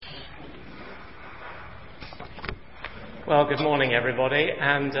Well, good morning, everybody,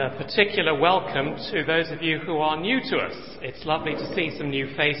 and a particular welcome to those of you who are new to us. It's lovely to see some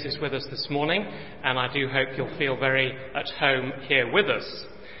new faces with us this morning, and I do hope you'll feel very at home here with us.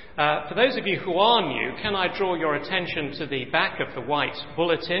 For those of you who are new, can I draw your attention to the back of the white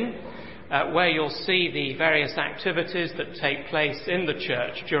bulletin, where you'll see the various activities that take place in the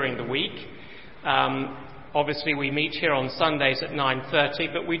church during the week. Obviously, we meet here on Sundays at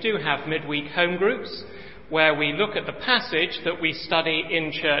 9:30, but we do have midweek home groups, where we look at the passage that we study in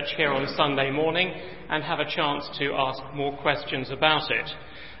church here on Sunday morning and have a chance to ask more questions about it.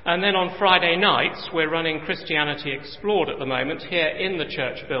 And then on Friday nights, we're running Christianity Explored at the moment here in the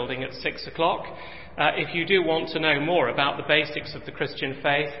church building at 6 o'clock. If you do want to know more about the basics of the Christian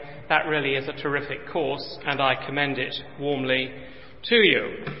faith, that really is a terrific course, and I commend it warmly to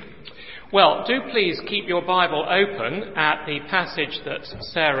you. Well, do please keep your Bible open at the passage that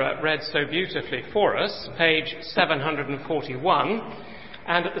Sarah read so beautifully for us, page 741.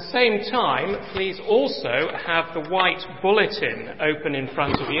 And at the same time, please also have the white bulletin open in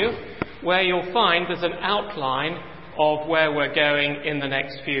front of you, where you'll find there's an outline of where we're going in the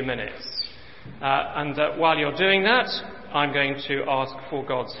next few minutes. While you're doing that, I'm going to ask for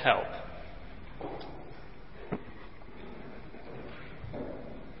God's help.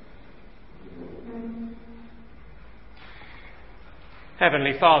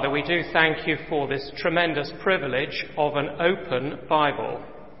 Heavenly Father, we do thank you for this tremendous privilege of an open Bible.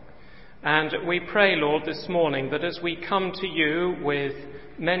 And we pray, Lord, this morning that as we come to you with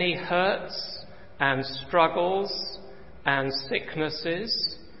many hurts and struggles and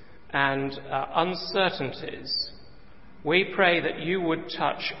sicknesses and uncertainties, we pray that you would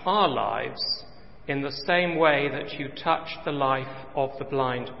touch our lives in the same way that you touched the life of the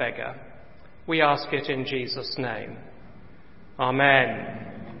blind beggar. We ask it in Jesus' name.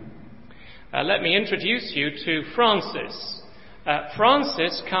 Amen. Let me introduce you to Francis.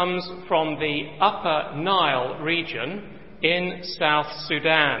 Francis comes from the Upper Nile region in South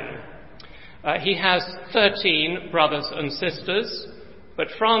Sudan. He has 13 brothers and sisters,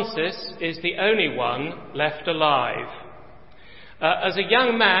 but Francis is the only one left alive. As a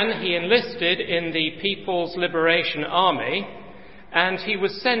young man, he enlisted in the People's Liberation Army, and he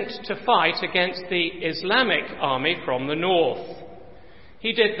was sent to fight against the Islamic army from the north.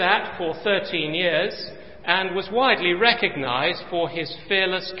 He did that for 13 years and was widely recognized for his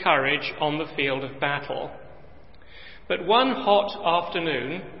fearless courage on the field of battle. But one hot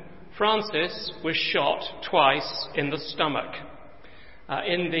afternoon, Francis was shot twice in the stomach.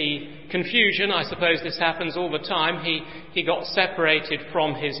 In the confusion, I suppose this happens all the time, he got separated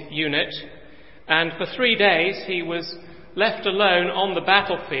from his unit, and for 3 days he was left alone on the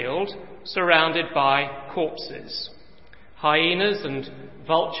battlefield, surrounded by corpses. Hyenas and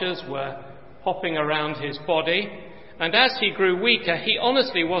vultures were hopping around his body, and as he grew weaker, he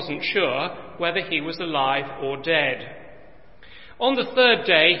honestly wasn't sure whether he was alive or dead. On the third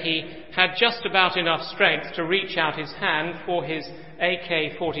day, he had just about enough strength to reach out his hand for his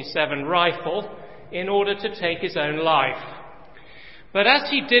AK-47 rifle in order to take his own life. But as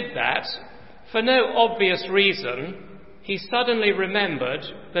he did that, for no obvious reason, he suddenly remembered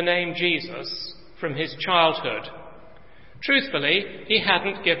the name Jesus from his childhood. Truthfully, he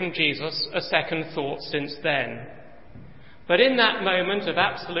hadn't given Jesus a second thought since then. But in that moment of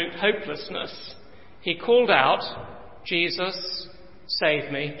absolute hopelessness, he called out, "Jesus,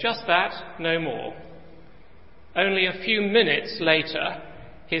 save me," just that, no more. Only a few minutes later,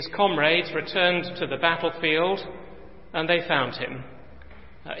 his comrades returned to the battlefield and they found him.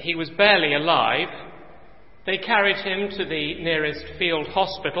 He was barely alive. They carried him to the nearest field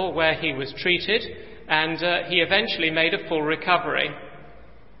hospital where he was treated, and he eventually made a full recovery.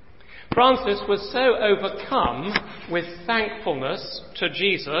 Francis was so overcome with thankfulness to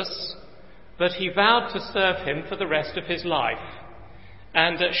Jesus that he vowed to serve him for the rest of his life.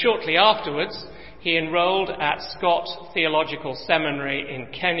 And shortly afterwards, he enrolled at Scott Theological Seminary in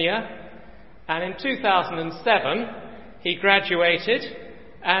Kenya, and in 2007, he graduated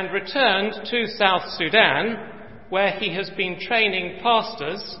and returned to South Sudan, where he has been training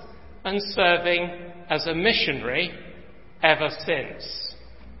pastors and serving as a missionary ever since.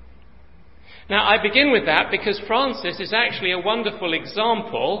 Now, I begin with that because Francis is actually a wonderful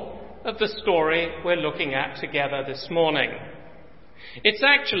example of the story we're looking at together this morning. It's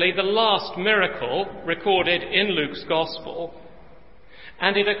actually the last miracle recorded in Luke's Gospel,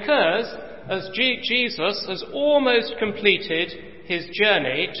 and it occurs as Jesus has almost completed his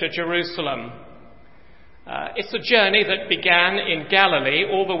journey to Jerusalem. It's a journey that began in Galilee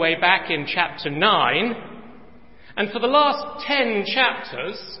all the way back in chapter 9, and for the last 10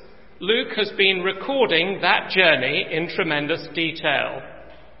 chapters, Luke has been recording that journey in tremendous detail.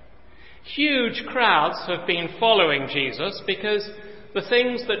 Huge crowds have been following Jesus because the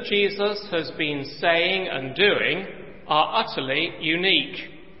things that Jesus has been saying and doing are utterly unique.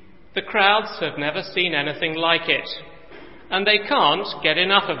 The crowds have never seen anything like it, and they can't get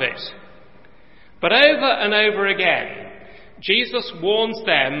enough of it. But over and over again, Jesus warns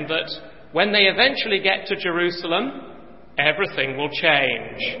them that when they eventually get to Jerusalem, everything will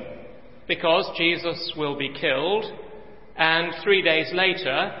change, because Jesus will be killed and 3 days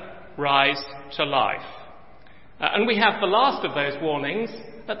later rise to life. And we have the last of those warnings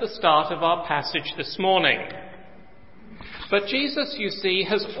at the start of our passage this morning. But Jesus, you see,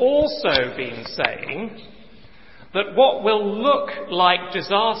 has also been saying that what will look like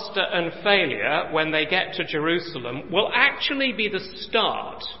disaster and failure when they get to Jerusalem will actually be the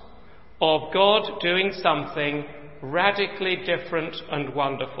start of God doing something radically different and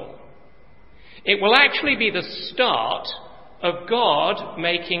wonderful. It will actually be the start of God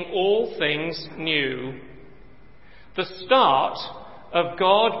making all things new. The start of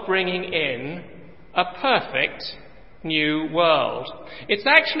God bringing in a perfect new world. It's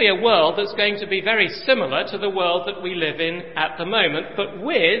actually a world that's going to be very similar to the world that we live in at the moment, but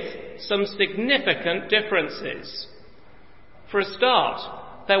with some significant differences. For a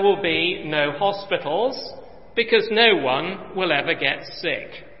start, there will be no hospitals because no one will ever get sick.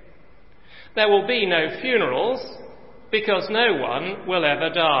 There will be no funerals because no one will ever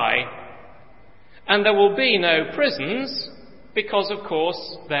die. And there will be no prisons because, of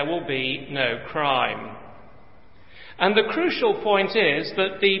course, there will be no crime. And the crucial point is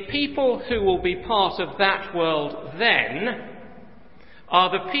that the people who will be part of that world then are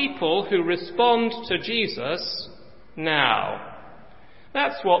the people who respond to Jesus now.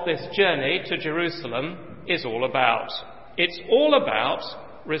 That's what this journey to Jerusalem is all about. It's all about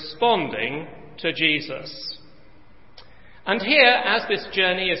responding to Jesus. And here, as this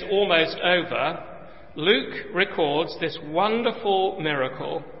journey is almost over, Luke records this wonderful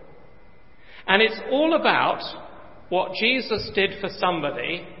miracle. And it's all about what Jesus did for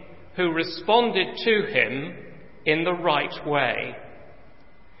somebody who responded to him in the right way.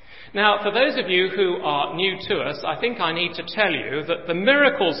 Now, for those of you who are new to us, I think I need to tell you that the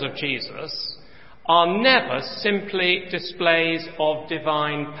miracles of Jesus are never simply displays of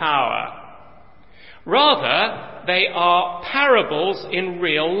divine power. Rather, they are parables in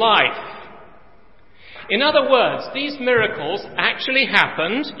real life. In other words, these miracles actually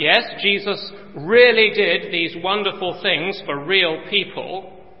happened. Yes, Jesus really did these wonderful things for real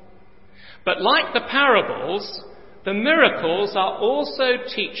people. But like the parables, the miracles are also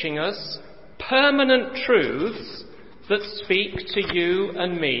teaching us permanent truths that speak to you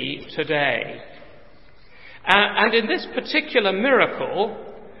and me today. And in this particular miracle,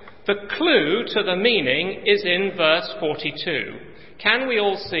 the clue to the meaning is in verse 42. Can we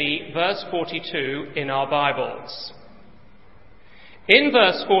all see verse 42 in our Bibles? In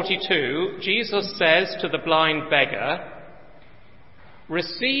verse 42, Jesus says to the blind beggar,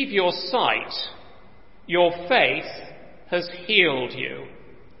 "Receive your sight. Your faith has healed you."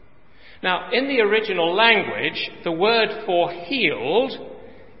 Now, in the original language, the word for healed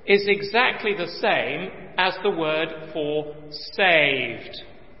is exactly the same as the word for saved.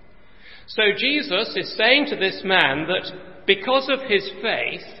 So Jesus is saying to this man that because of his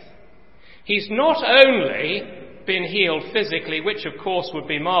faith, he's not only been healed physically, which of course would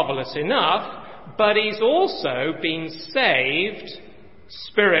be marvellous enough, but he's also been saved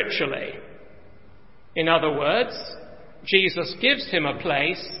spiritually. In other words, Jesus gives him a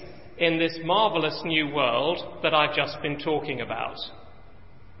place in this marvellous new world that I've just been talking about.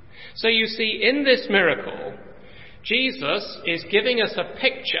 So you see, in this miracle, Jesus is giving us a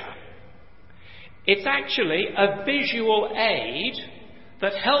picture. It's actually a visual aid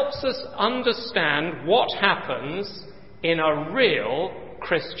that helps us understand what happens in a real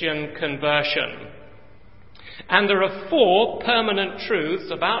Christian conversion. And there are 4 permanent truths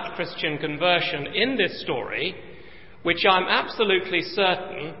about Christian conversion in this story, which I'm absolutely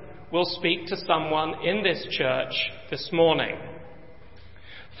certain will speak to someone in this church this morning.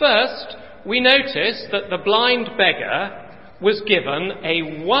 First, we notice that the blind beggar was given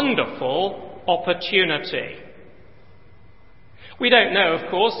a wonderful opportunity. We don't know, of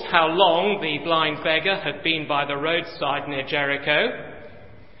course, how long the blind beggar had been by the roadside near Jericho,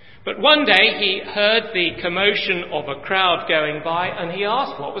 but one day he heard the commotion of a crowd going by and he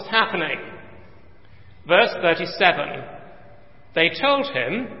asked what was happening. Verse 37, they told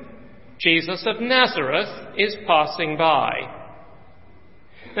him, "Jesus of Nazareth is passing by."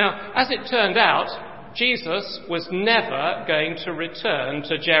 Now, as it turned out, Jesus was never going to return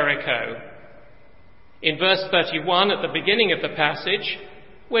to Jericho. In verse 31, at the beginning of the passage,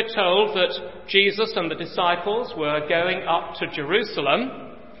 we're told that Jesus and the disciples were going up to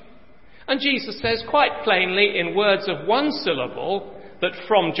Jerusalem, and Jesus says quite plainly in words of one syllable that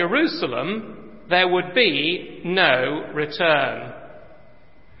from Jerusalem there would be no return.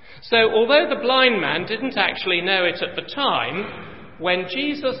 So although the blind man didn't actually know it at the time, when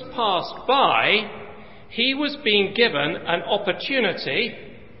Jesus passed by, he was being given an opportunity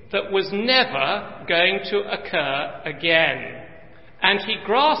that was never going to occur again. And he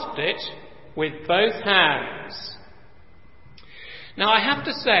grasped it with both hands. Now I have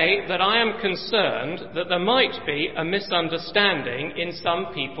to say that I am concerned that there might be a misunderstanding in some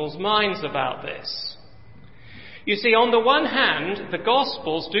people's minds about this. You see, on the one hand, the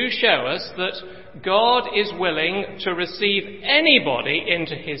Gospels do show us that God is willing to receive anybody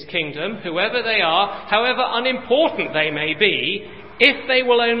into his kingdom, whoever they are, however unimportant they may be, if they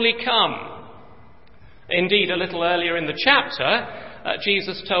will only come. Indeed, a little earlier in the chapter,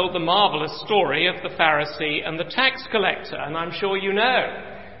 Jesus told the marvellous story of the Pharisee and the tax collector, and I'm sure you know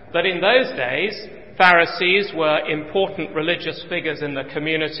that in those days, Pharisees were important religious figures in the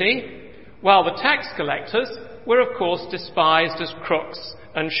community, while the tax collectors were of course despised as crooks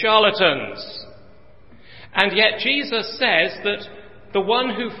and charlatans. And yet Jesus says that the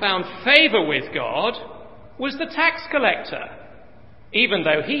one who found favour with God was the tax collector, even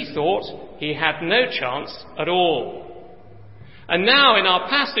though he thought he had no chance at all. And now in our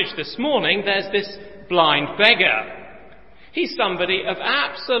passage this morning there's this blind beggar. He's somebody of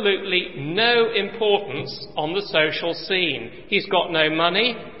absolutely no importance on the social scene. He's got no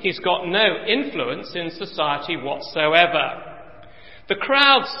money, he's got no influence in society whatsoever. The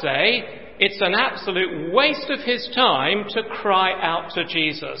crowds say it's an absolute waste of his time to cry out to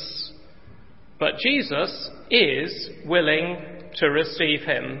Jesus. But Jesus is willing to receive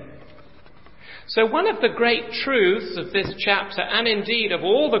him. So one of the great truths of this chapter, and indeed of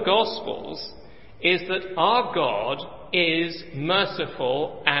all the Gospels, is that our God is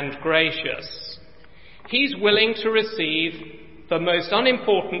merciful and gracious. He's willing to receive the most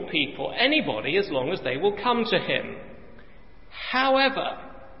unimportant people, anybody, as long as they will come to him. However,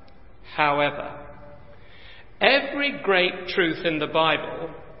 every great truth in the Bible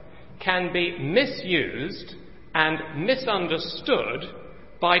can be misused and misunderstood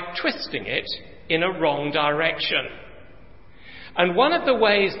by twisting it in a wrong direction. And one of the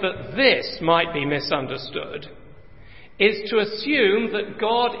ways that this might be misunderstood is to assume that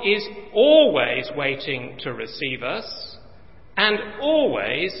God is always waiting to receive us and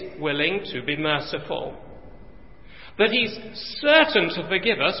always willing to be merciful. That he's certain to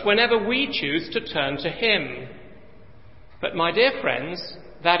forgive us whenever we choose to turn to him. But my dear friends,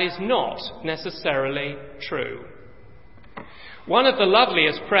 that is not necessarily true. One of the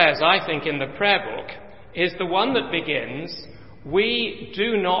loveliest prayers, I think, in the prayer book is the one that begins, "We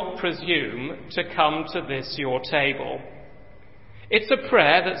do not presume to come to this your table." It's a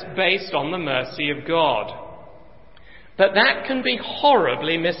prayer that's based on the mercy of God. But that can be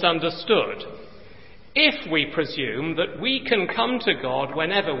horribly misunderstood if we presume that we can come to God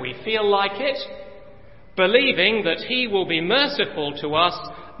whenever we feel like it, believing that he will be merciful to us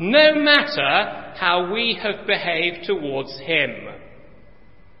no matter how we have behaved towards him.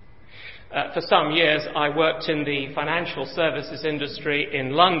 For some years I worked in the financial services industry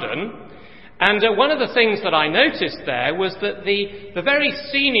in London, and one of the things that I noticed there was that the very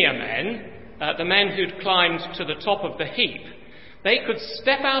senior men, the men who'd climbed to the top of the heap, they could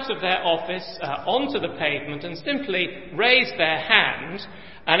step out of their office onto the pavement and simply raise their hand,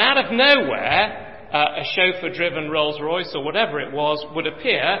 and out of nowhere a chauffeur-driven Rolls-Royce or whatever it was would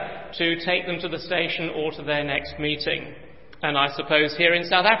appear to take them to the station or to their next meeting. And I suppose here in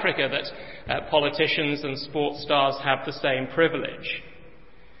South Africa that politicians and sports stars have the same privilege.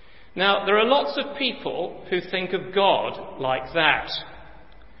 Now, there are lots of people who think of God like that.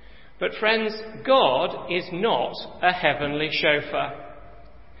 But friends, God is not a heavenly chauffeur.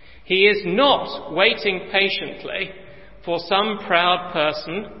 He is not waiting patiently for some proud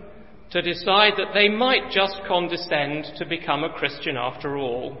person to decide that they might just condescend to become a Christian after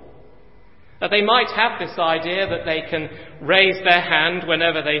all. That they might have this idea that they can raise their hand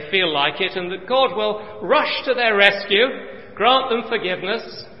whenever they feel like it, and that God will rush to their rescue, grant them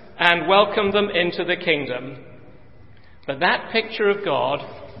forgiveness, and welcome them into the kingdom. But that picture of God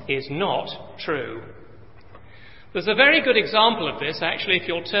is not true. There's a very good example of this, actually, if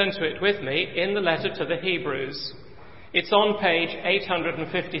you'll turn to it with me, in the letter to the Hebrews. It's on page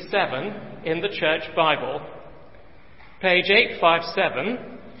 857 in the Church Bible. Page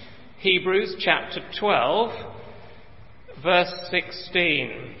 857, Hebrews chapter 12, verse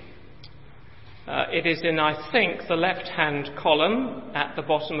 16. It is in, I think, the left-hand column at the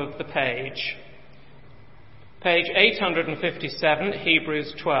bottom of the page. Page 857,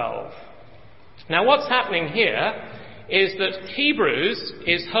 Hebrews 12. Now what's happening here is that Hebrews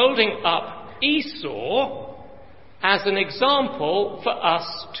is holding up Esau as an example for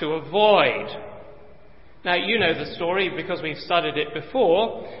us to avoid. Now you know the story because we've studied it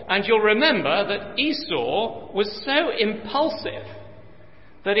before, and you'll remember that Esau was so impulsive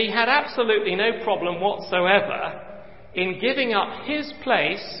that he had absolutely no problem whatsoever in giving up his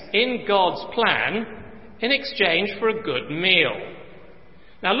place in God's plan in exchange for a good meal.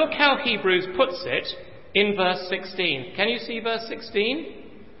 Now look how Hebrews puts it in verse 16. Can you see verse 16?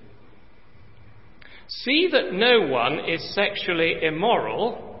 See that no one is sexually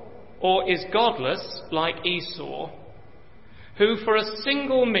immoral or is godless like Esau, who for a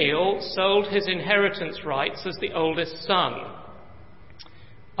single meal sold his inheritance rights as the oldest son.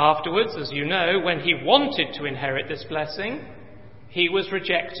 Afterwards, as you know, when he wanted to inherit this blessing, he was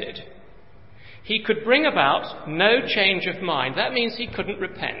rejected. He could bring about no change of mind. That means he couldn't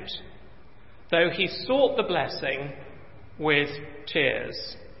repent, though he sought the blessing with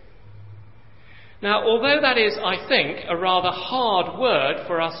tears. Now, although that is, I think, a rather hard word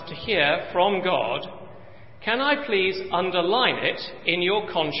for us to hear from God, can I please underline it in your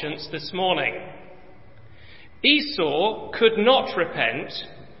conscience this morning? Esau could not repent,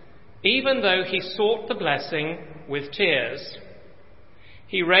 even though he sought the blessing with tears.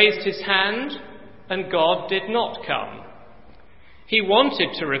 He raised his hand, and God did not come. He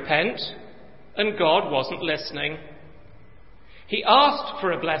wanted to repent, and God wasn't listening. He asked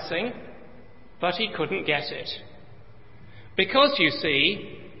for a blessing, but he couldn't get it. Because, you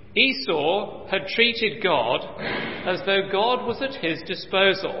see, Esau had treated God as though God was at his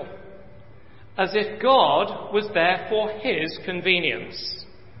disposal, as if God was there for his convenience.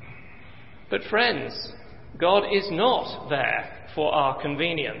 But friends, God is not there for our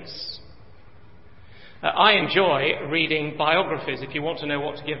convenience. I enjoy reading biographies. If you want to know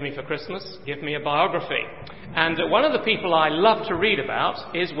what to give me for Christmas, give me a biography. And one of the people I love to read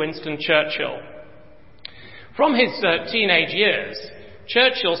about is Winston Churchill. From his teenage years,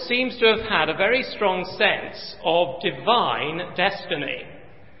 Churchill seems to have had a very strong sense of divine destiny,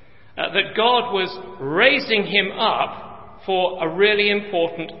 that God was raising him up for a really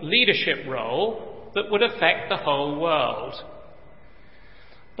important leadership role that would affect the whole world.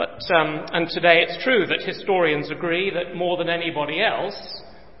 But and today it's true that historians agree that more than anybody else,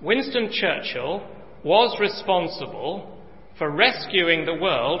 Winston Churchill was responsible for rescuing the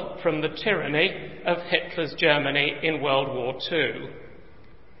world from the tyranny of Hitler's Germany in World War II.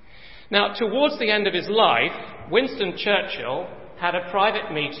 Now, towards the end of his life, Winston Churchill had a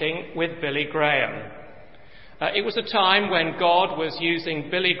private meeting with Billy Graham. It was a time when God was using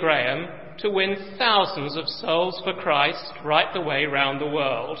Billy Graham to win thousands of souls for Christ right the way round the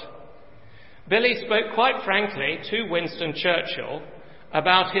world. Billy spoke quite frankly to Winston Churchill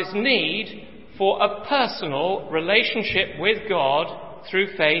about his need for a personal relationship with God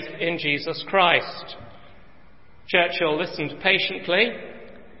through faith in Jesus Christ. Churchill listened patiently,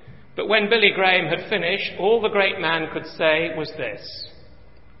 but when Billy Graham had finished, all the great man could say was this: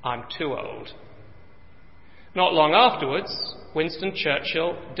 "I'm too old." Not long afterwards, Winston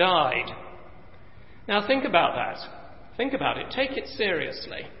Churchill died. Now think about that. Think about it. Take it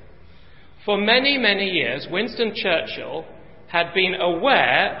seriously. For many, many years, Winston Churchill had been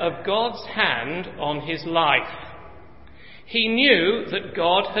aware of God's hand on his life. He knew that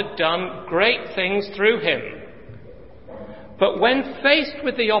God had done great things through him. But when faced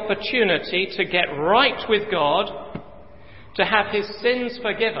with the opportunity to get right with God, to have his sins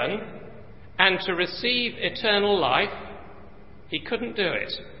forgiven, and to receive eternal life, he couldn't do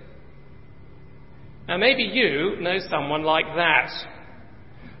it. Now maybe you know someone like that.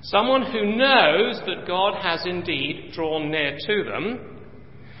 Someone who knows that God has indeed drawn near to them,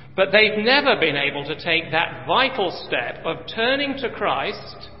 but they've never been able to take that vital step of turning to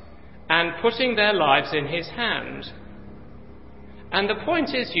Christ and putting their lives in his hand. And the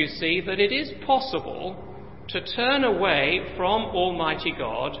point is, you see, that it is possible to turn away from Almighty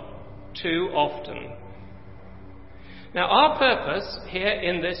God too often. Now, our purpose here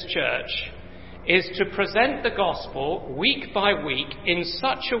in this church is to present the gospel week by week in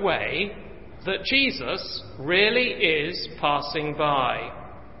such a way that Jesus really is passing by.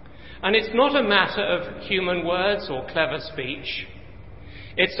 And it's not a matter of human words or clever speech.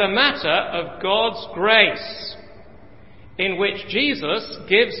 It's a matter of God's grace, in which Jesus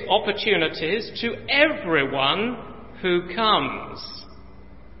gives opportunities to everyone who comes.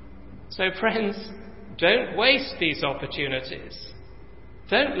 So friends, don't waste these opportunities.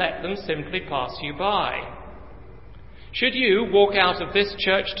 Don't let them simply pass you by. Should you walk out of this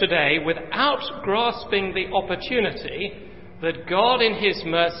church today without grasping the opportunity that God in his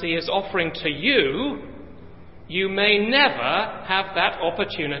mercy is offering to you, you may never have that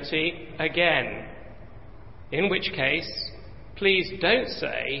opportunity again. In which case, please don't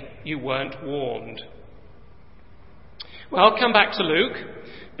say you weren't warned. Well, come back to Luke,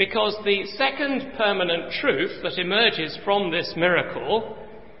 because the second permanent truth that emerges from this miracle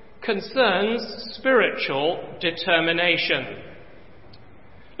concerns spiritual determination.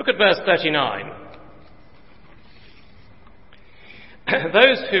 Look at verse 39.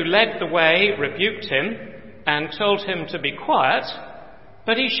 Those who led the way rebuked him and told him to be quiet,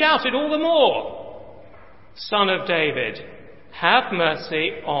 but he shouted all the more, "Son of David, have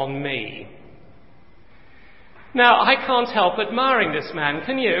mercy on me." Now, I can't help admiring this man,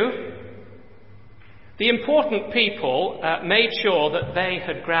 can you? The important people made sure that they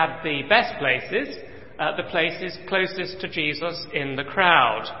had grabbed the best places, the places closest to Jesus in the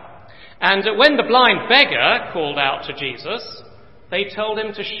crowd. And when the blind beggar called out to Jesus, they told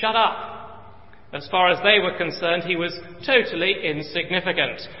him to shut up. As far as they were concerned, he was totally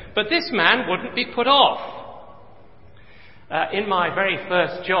insignificant. But this man wouldn't be put off. In my very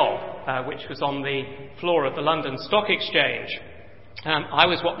first job, which was on the floor of the London Stock Exchange, I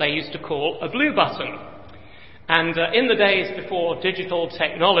was what they used to call a blue button. And in the days before digital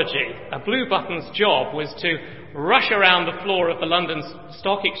technology, a blue button's job was to rush around the floor of the London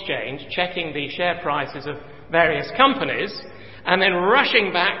Stock Exchange, checking the share prices of various companies, and then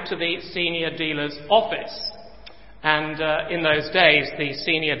rushing back to the senior dealer's office. And in those days, the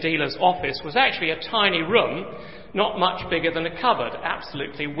senior dealer's office was actually a tiny room, not much bigger than a cupboard,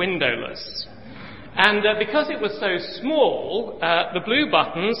 absolutely windowless. And because it was so small, the blue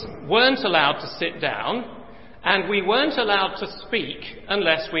buttons weren't allowed to sit down, and we weren't allowed to speak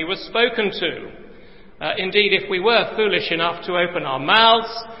unless we were spoken to. Indeed, if we were foolish enough to open our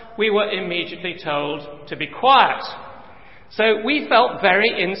mouths, we were immediately told to be quiet. So we felt very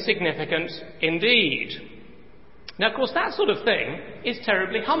insignificant indeed. Now, of course, that sort of thing is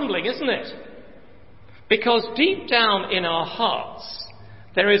terribly humbling, isn't it? Because deep down in our hearts,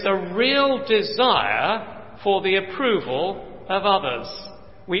 there is a real desire for the approval of others.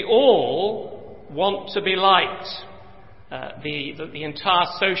 We all want to be liked. The entire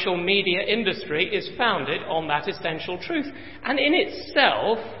social media industry is founded on that essential truth. And in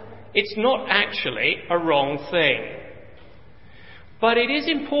itself, it's not actually a wrong thing. But it is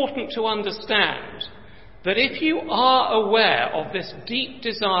important to understand that if you are aware of this deep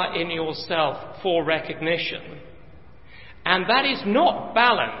desire in yourself for recognition, and that is not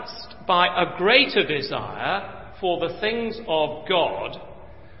balanced by a greater desire for the things of God,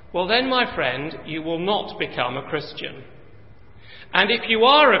 well then, my friend, you will not become a Christian. And if you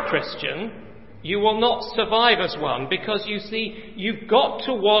are a Christian, you will not survive as one, because you see, you've got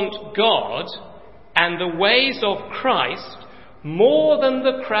to want God and the ways of Christ more than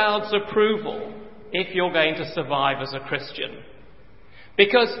the crowd's approval if you're going to survive as a Christian.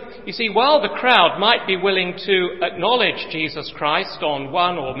 Because, you see, while the crowd might be willing to acknowledge Jesus Christ on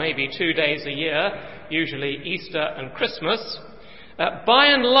 1 or maybe 2 days a year, usually Easter and Christmas, by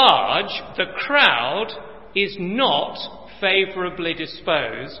and large, the crowd is not favourably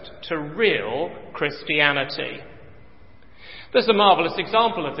disposed to real Christianity. There's a marvellous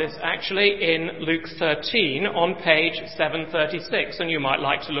example of this actually in Luke 13 on page 736, and you might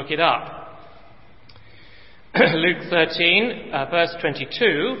like to look it up. Luke 13, verse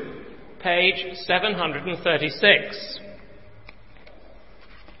 22, page 736.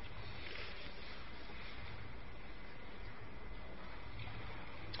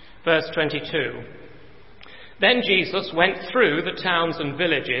 Verse 22. Then Jesus went through the towns and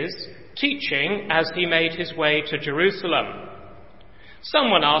villages, teaching as he made his way to Jerusalem.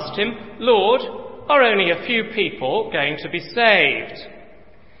 Someone asked him, "Lord, are only a few people going to be saved?"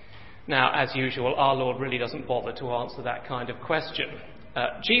 Now, as usual, our Lord really doesn't bother to answer that kind of question.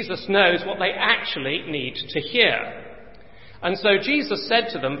 Jesus knows what they actually need to hear. And so Jesus said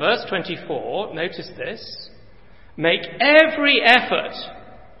to them, verse 24, notice this, "Make every effort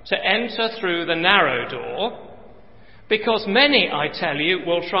to enter through the narrow door, because many, I tell you,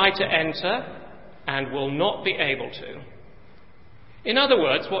 will try to enter and will not be able to." In other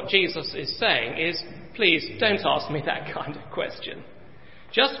words, what Jesus is saying is, please don't ask me that kind of question.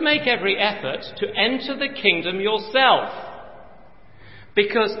 Just make every effort to enter the kingdom yourself.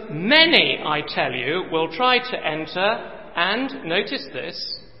 Because many, I tell you, will try to enter and, notice this,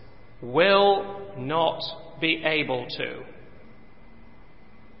 will not be able to.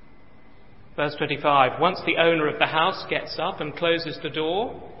 Verse 25, once the owner of the house gets up and closes the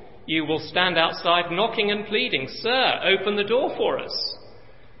door, you will stand outside knocking and pleading, "Sir, open the door for us."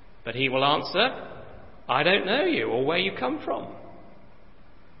 But he will answer, "I don't know you or where you come from."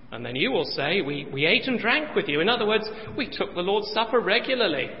 And then you will say, we ate and drank with you. In other words, we took the Lord's Supper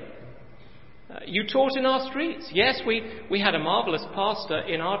regularly. You taught in our streets. Yes, we had a marvellous pastor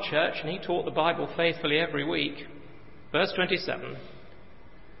in our church and he taught the Bible faithfully every week. Verse 27,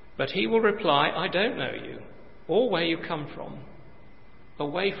 but he will reply, "I don't know you or where you come from.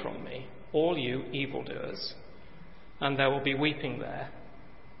 Away from me, all you evildoers." And there will be weeping there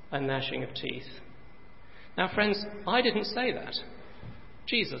and gnashing of teeth. Now, friends, I didn't say that.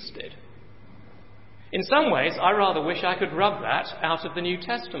 Jesus did. In some ways, I rather wish I could rub that out of the New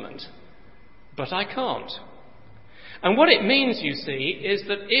Testament. But I can't. And what it means, you see, is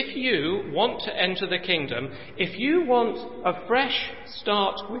that if you want to enter the kingdom, if you want a fresh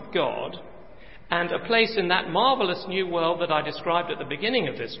start with God and a place in that marvellous new world that I described at the beginning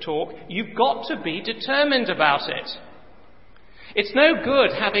of this talk, you've got to be determined about it. It's no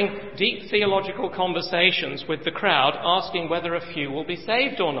good having deep theological conversations with the crowd asking whether a few will be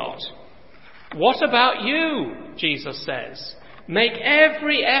saved or not. What about you, Jesus says? Make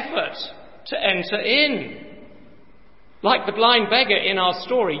every effort to enter in. Like the blind beggar in our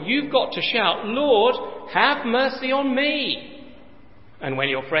story, you've got to shout, "Lord, have mercy on me." And when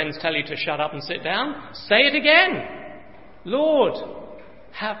your friends tell you to shut up and sit down, say it again. "Lord,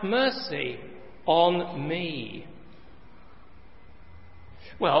 have mercy on me."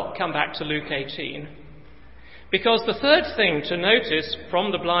 Well, come back to Luke 18. Because the third thing to notice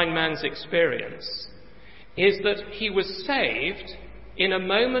from the blind man's experience is that he was saved in a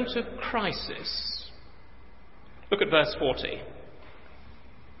moment of crisis. Look at verse 40.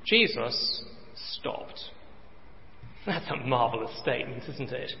 Jesus stopped. That's a marvellous statement,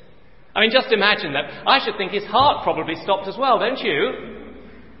 isn't it? I mean, just imagine that. I should think his heart probably stopped as well, don't you?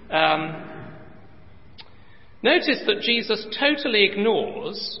 Notice that Jesus totally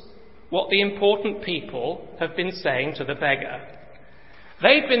ignores what the important people have been saying to the beggar.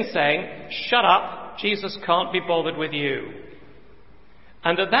 They've been saying, "Shut up, Jesus can't be bothered with you."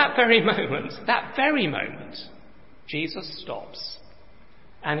 And at that very moment, Jesus stops.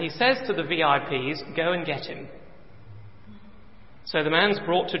 And he says to the VIPs, "Go and get him." So the man's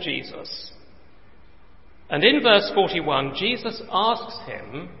brought to Jesus. And in verse 41, Jesus asks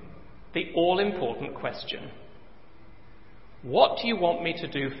him the all-important question. What do you want me to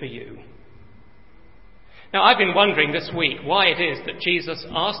do for you? Now, I've been wondering this week why it is that Jesus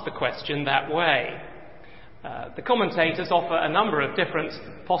asked the question that way. The commentators offer a number of different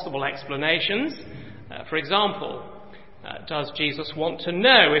possible explanations. For example, does Jesus want to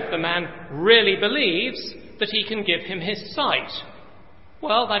know if the man really believes that he can give him his sight?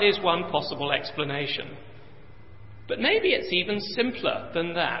 Well, that is one possible explanation. But maybe it's even simpler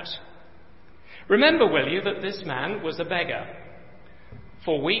than that. Remember, will you, that this man was a beggar.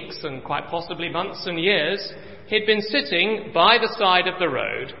 For weeks and quite possibly months and years, he'd been sitting by the side of the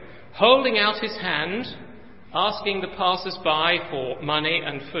road, holding out his hand, asking the passers-by for money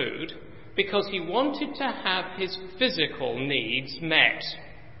and food, because he wanted to have his physical needs met.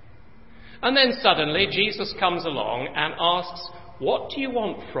 And then suddenly Jesus comes along and asks, "What do you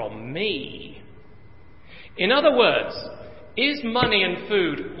want from me?" In other words, is money and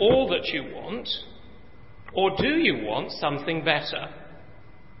food all that you want, or do you want something better?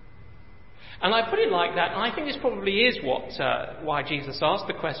 And I put it like that, I think this probably is why Jesus asked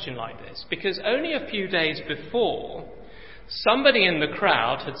the question like this, because only a few days before, somebody in the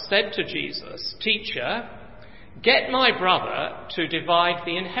crowd had said to Jesus, "Teacher, get my brother to divide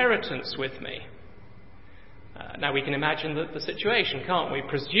the inheritance with me." Now we can imagine the situation, can't we?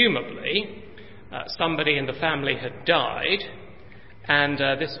 Presumably, somebody in the family had died, and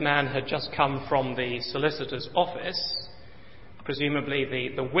this man had just come from the solicitor's office. Presumably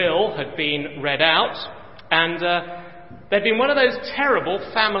the will had been read out, and there'd been one of those terrible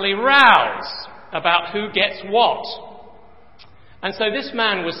family rows about who gets what. And so this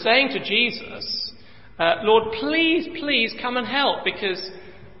man was saying to Jesus, "Lord, please come and help, because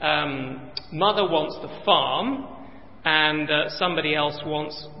Mother wants the farm, and somebody else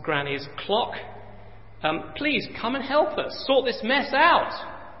wants Granny's clock. Please come and help us, sort this mess out."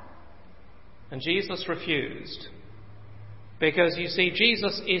 And Jesus refused. Because, you see,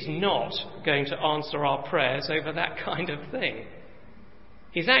 Jesus is not going to answer our prayers over that kind of thing.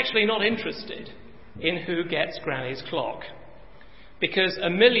 He's actually not interested in who gets Granny's clock. Because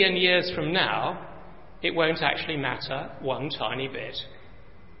 1,000,000 years from now, it won't actually matter one tiny bit.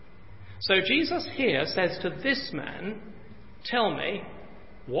 So Jesus here says to this man, "Tell me,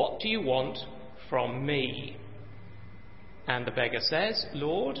 "What do you want from me?" And the beggar says,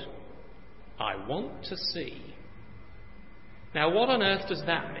 "Lord, I want to see." Now, what on earth does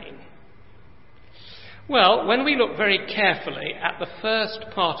that mean? Well, when we look very carefully at the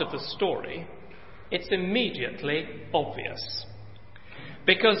first part of the story, it's immediately obvious.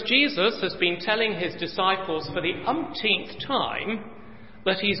 Because Jesus has been telling his disciples for the umpteenth time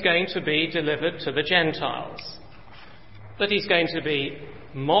that he's going to be delivered to the Gentiles, that he's going to be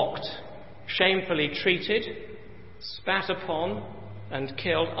mocked, shamefully treated, spat upon and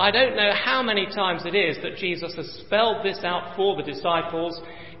killed. I don't know how many times it is that Jesus has spelled this out for the disciples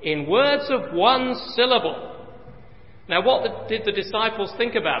in words of one syllable. Now, what did the disciples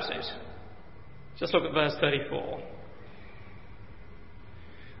think about it? Just look at verse 34.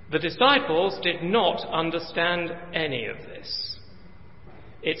 The disciples did not understand any of this.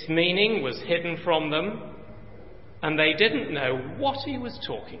 Its meaning was hidden from them, and they didn't know what he was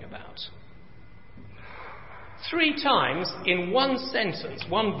talking about. 3 times in one sentence,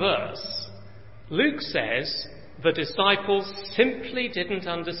 one verse, Luke says the disciples simply didn't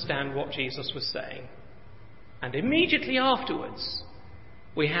understand what Jesus was saying. And immediately afterwards,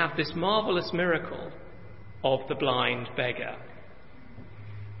 we have this marvellous miracle of the blind beggar.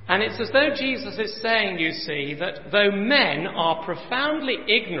 And it's as though Jesus is saying, you see, that though men are profoundly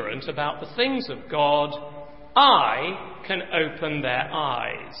ignorant about the things of God, I can open their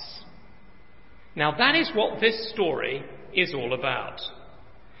eyes. Now, that is what this story is all about.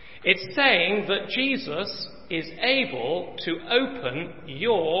 It's saying that Jesus is able to open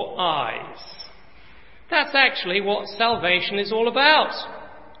your eyes. That's actually what salvation is all about.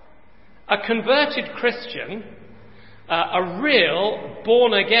 A converted Christian, a real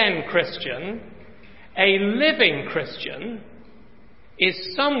born-again Christian, a living Christian,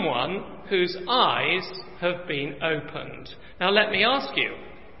 is someone whose eyes have been opened. Now, let me ask you,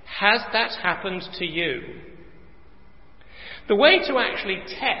 has that happened to you? The way to actually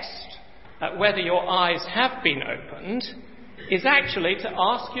test whether your eyes have been opened is actually to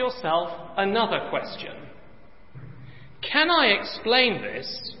ask yourself another question. Can I explain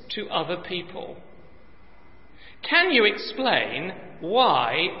this to other people? Can you explain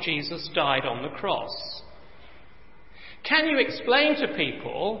why Jesus died on the cross? Can you explain to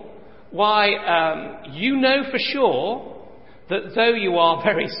people why you know for sure that though you are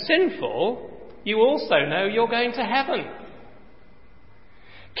very sinful, you also know you're going to heaven?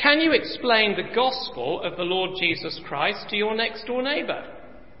 Can you explain the gospel of the Lord Jesus Christ to your next door neighbour?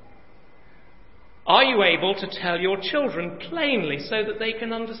 Are you able to tell your children plainly so that they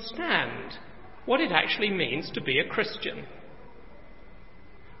can understand what it actually means to be a Christian?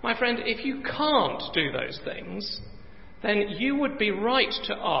 My friend, if you can't do those things, then you would be right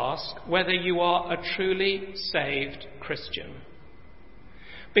to ask whether you are a truly saved Christian.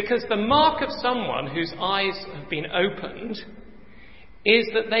 Because the mark of someone whose eyes have been opened is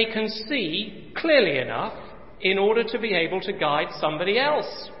that they can see clearly enough in order to be able to guide somebody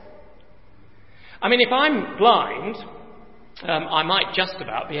else. I mean, if I'm blind, I might just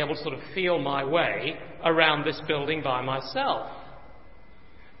about be able to sort of feel my way around this building by myself.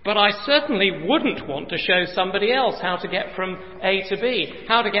 But I certainly wouldn't want to show somebody else how to get from A to B,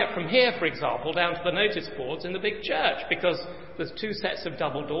 how to get from here, for example, down to the notice boards in the big church, because there's 2 sets of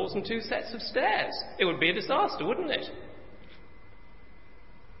double doors and 2 sets of stairs. It would be a disaster, wouldn't it?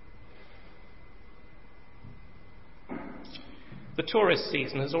 The tourist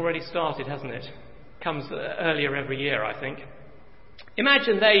season has already started, hasn't it? Comes earlier every year, I think.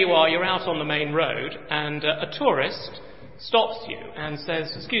 Imagine there you are, you're out on the main road, and a tourist stops you and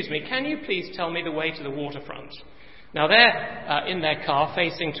says, "Excuse me, can you please tell me the way to the waterfront?" Now they're in their car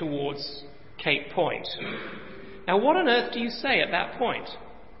facing towards Cape Point. Now what on earth do you say at that point?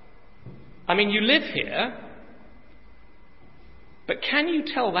 I mean, you live here, but can you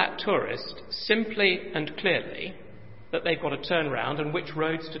tell that tourist simply and clearly that they've got to turn around and which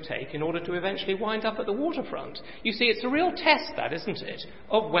roads to take in order to eventually wind up at the waterfront? You see, it's a real test, that, isn't it,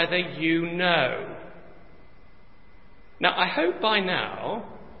 of whether you know. Now, I hope by now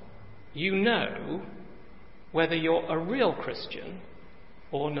you know whether you're a real Christian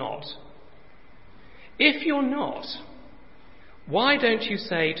or not. If you're not, why don't you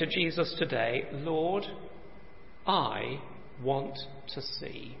say to Jesus today, "Lord, I want to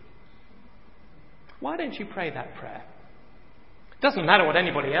see"? Why don't you pray that prayer? Doesn't matter what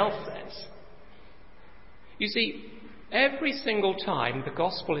anybody else says. You see, every single time the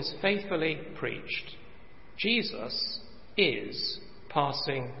gospel is faithfully preached, Jesus is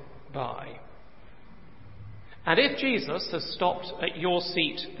passing by. And if Jesus has stopped at your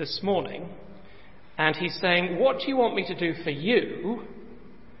seat this morning and he's saying, "What do you want me to do for you?"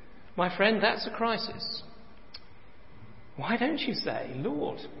 My friend, that's a crisis. Why don't you say,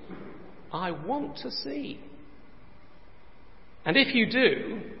 Lord, I want to see? And if you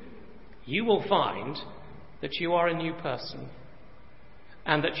do, you will find that you are a new person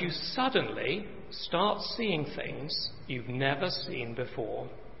and that you suddenly start seeing things you've never seen before.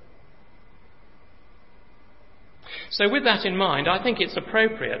 So with that in mind, I think it's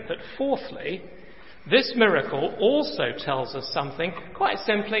appropriate that fourthly, this miracle also tells us something quite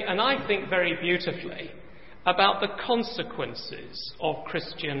simply and I think very beautifully about the consequences of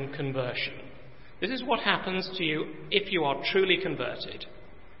Christian conversion. This is what happens to you if you are truly converted.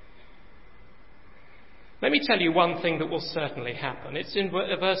 Let me tell you one thing that will certainly happen. It's in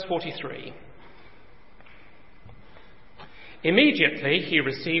verse 43. Immediately he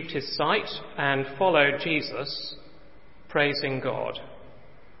received his sight and followed Jesus, praising God.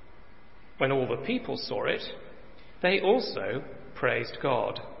 When all the people saw it, they also praised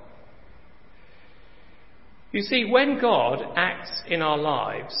God. You see, when God acts in our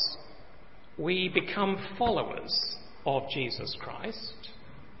lives, we become followers of Jesus Christ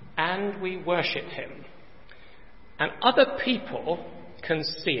and we worship him. And other people can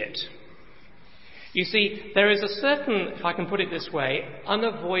see it. You see, there is a certain, if I can put it this way,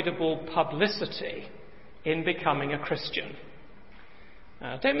 unavoidable publicity in becoming a Christian.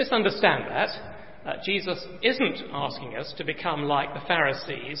 Don't misunderstand that. Jesus isn't asking us to become like the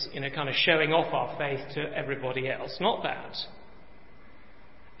Pharisees, kind of showing off our faith to everybody else. Not that.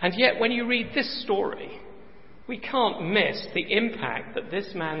 And yet, when you read this story, we can't miss the impact that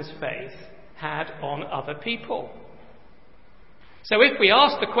this man's faith had on other people. So if we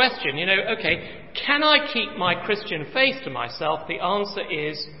ask the question, can I keep my Christian faith to myself? The answer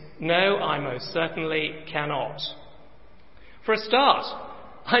is no, I most certainly cannot. For a start,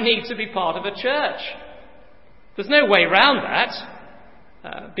 I need to be part of a church. There's no way around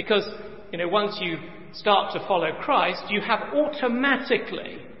that, because, once you start to follow Christ, you have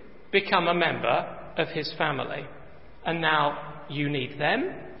automatically become a member of his family. And now you need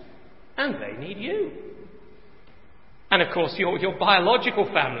them, and they need you. And of course, your biological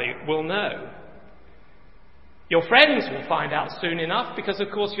family will know. Your friends will find out soon enough because, of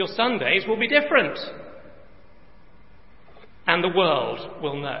course, your Sundays will be different. And the world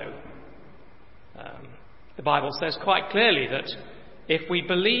will know. The Bible says quite clearly that if we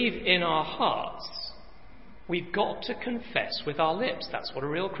believe in our hearts, we've got to confess with our lips. That's what a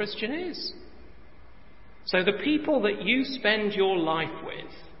real Christian is. So the people that you spend your life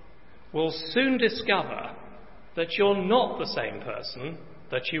with will soon discover that you're not the same person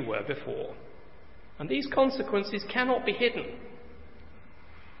that you were before. And these consequences cannot be hidden.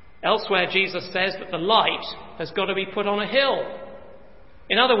 Elsewhere, Jesus says that the light has got to be put on a hill.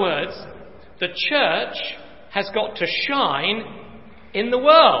 In other words, the church has got to shine in the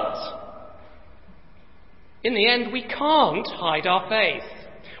world. In the end, we can't hide our faith.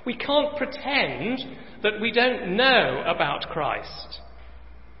 We can't pretend that we don't know about Christ.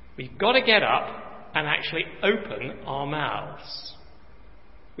 We've got to get up and actually open our mouths.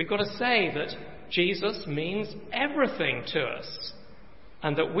 We've got to say that Jesus means everything to us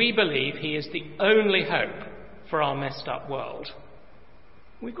and that we believe he is the only hope for our messed up world.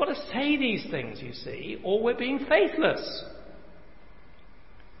 We've got to say these things, you see, or we're being faithless.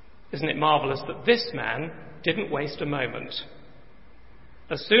 Isn't it marvellous that this man didn't waste a moment?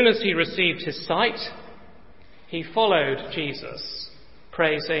 As soon as he received his sight, he followed Jesus,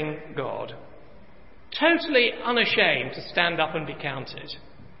 praising God. Totally unashamed to stand up and be counted.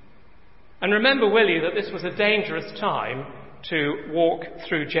 And remember, will you, that this was a dangerous time to walk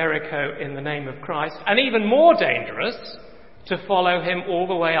through Jericho in the name of Christ, and even more dangerous to follow him all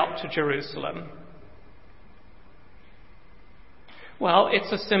the way up to Jerusalem. Well,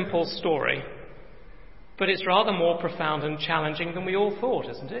 it's a simple story, but it's rather more profound and challenging than we all thought,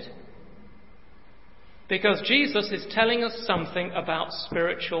 isn't it? Because Jesus is telling us something about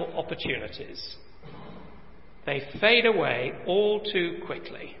spiritual opportunities. They fade away all too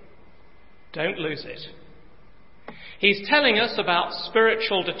quickly. Don't lose it. He's telling us about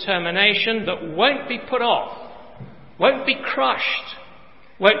spiritual determination that won't be put off, won't be crushed,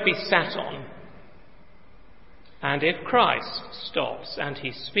 won't be sat on. And if Christ stops and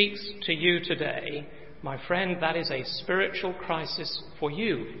he speaks to you today, my friend, that is a spiritual crisis for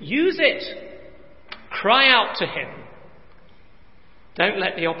you. Use it. Cry out to him. Don't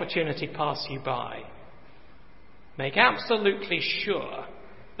let the opportunity pass you by. Make absolutely sure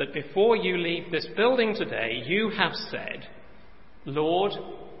that before you leave this building today, you have said, Lord,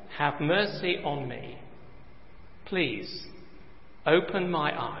 have mercy on me. Please, open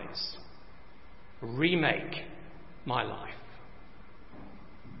my eyes. Remake my life.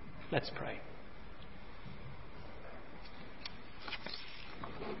 Let's pray.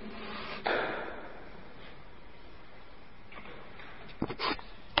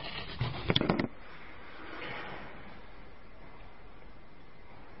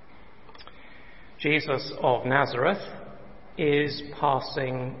 Jesus of Nazareth is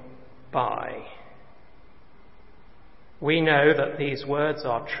passing by. We know that these words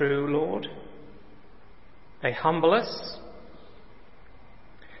are true, Lord. They humble us.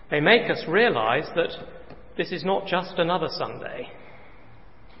 They make us realize that this is not just another Sunday,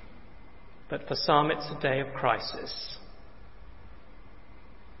 but for some it's a day of crisis.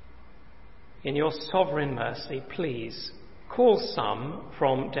 In your sovereign mercy, please call some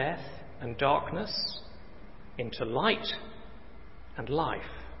from death and darkness into light and life.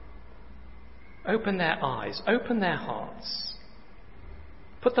 Open their eyes, open their hearts.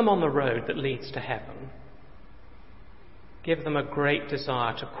 Put them on the road that leads to heaven. Give them a great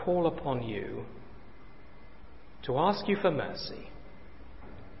desire to call upon you, to ask you for mercy,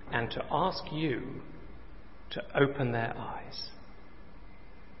 and to ask you to open their eyes.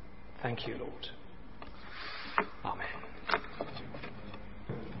 Thank you, Lord. Amen.